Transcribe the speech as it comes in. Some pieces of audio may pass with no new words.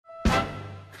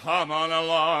Come on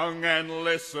along and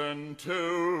listen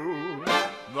to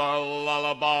the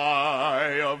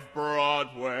lullaby of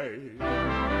Broadway,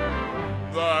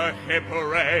 the hip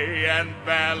hooray and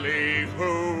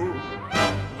ballyhoo,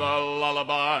 the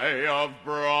lullaby of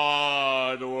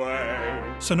Broadway.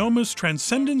 Sonoma's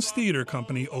Transcendence Theater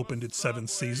Company opened its 7th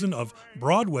season of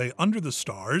Broadway Under the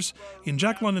Stars in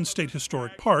Jack London State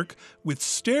Historic Park with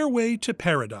Stairway to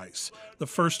Paradise, the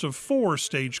first of 4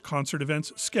 stage concert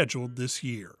events scheduled this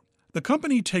year. The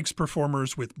company takes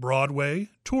performers with Broadway,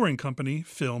 touring company,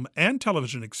 film, and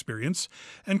television experience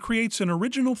and creates an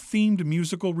original themed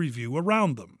musical review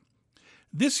around them.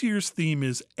 This year's theme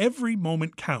is Every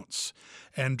Moment Counts,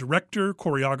 and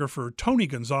director-choreographer Tony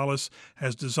Gonzalez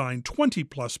has designed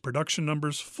 20-plus production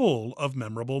numbers full of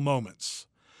memorable moments.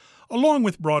 Along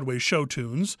with Broadway show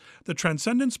tunes, the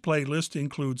Transcendence playlist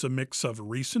includes a mix of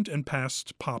recent and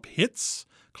past pop hits,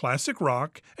 classic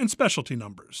rock, and specialty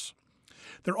numbers.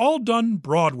 They're all done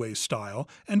Broadway style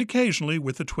and occasionally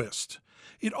with a twist.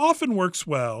 It often works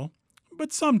well,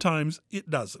 but sometimes it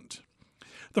doesn't.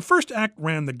 The first act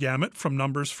ran the gamut from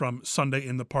numbers from Sunday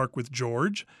in the Park with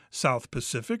George, South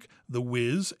Pacific, The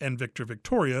Wiz, and Victor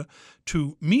Victoria,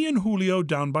 to Me and Julio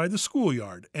Down by the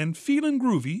Schoolyard and Feelin'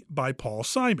 Groovy by Paul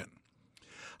Simon.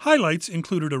 Highlights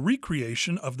included a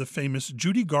recreation of the famous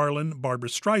Judy Garland-Barbra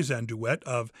Streisand duet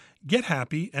of Get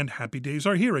Happy and Happy Days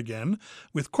Are Here Again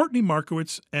with Courtney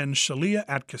Markowitz and Shalia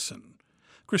Attkisson.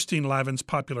 Christine Lavin's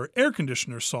popular Air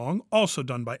Conditioner song, also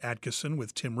done by Attkisson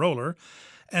with Tim Roller,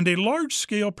 and a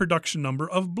large-scale production number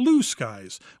of Blue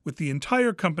Skies, with the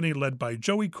entire company led by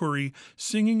Joey Curry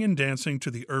singing and dancing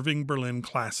to the Irving Berlin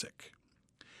classic.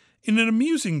 In an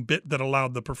amusing bit that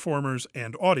allowed the performers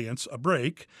and audience a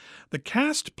break, the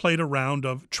cast played a round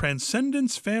of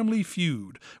Transcendence Family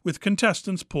Feud with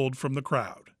contestants pulled from the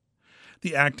crowd.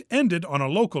 The act ended on a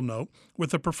local note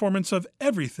with a performance of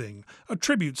Everything, a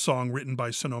tribute song written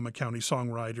by Sonoma County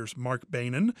songwriters Mark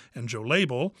Bainan and Joe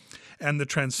Label, and the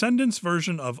Transcendence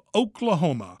version of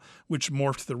Oklahoma, which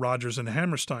morphed the Rodgers and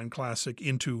Hammerstein classic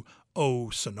into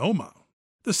Oh Sonoma.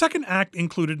 The second act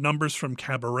included numbers from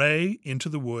Cabaret, Into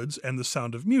the Woods, and The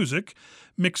Sound of Music,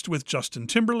 mixed with Justin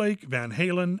Timberlake, Van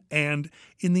Halen, and,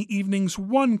 in the evening's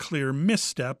one clear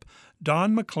misstep,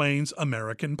 Don McLean's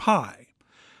American Pie.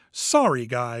 Sorry,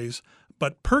 guys,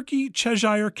 but perky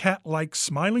Cheshire Cat-like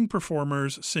smiling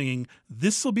performers singing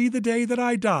This'll Be the Day That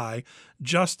I Die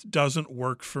just doesn't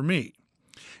work for me.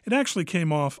 It actually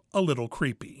came off a little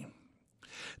creepy.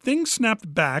 Things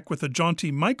snapped back with a jaunty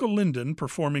Michael Linden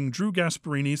performing Drew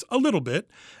Gasparini's A Little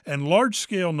Bit and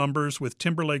large-scale numbers with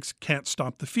Timberlake's Can't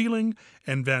Stop the Feeling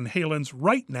and Van Halen's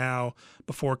Right Now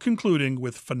before concluding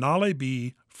with Finale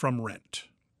B from Rent.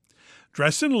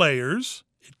 Dress in layers,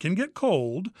 it can get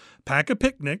cold, pack a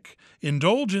picnic,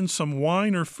 indulge in some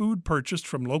wine or food purchased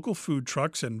from local food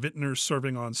trucks and vintners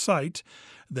serving on site,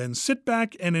 then sit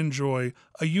back and enjoy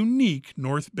a unique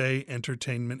North Bay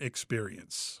entertainment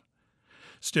experience.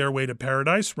 Stairway to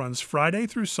Paradise runs Friday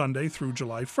through Sunday through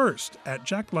July 1st at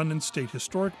Jack London State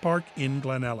Historic Park in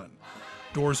Glen Ellen.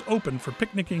 Doors open for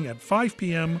picnicking at 5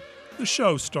 p.m. The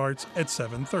show starts at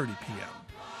 7:30 p.m.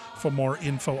 For more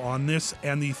info on this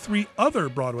and the 3 other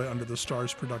Broadway Under the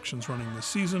Stars productions running this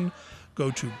season,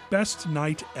 go to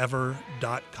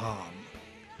bestnightever.com.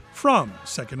 From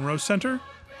Second Row Center,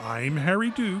 I'm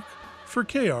Harry Duke for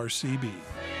KRCB.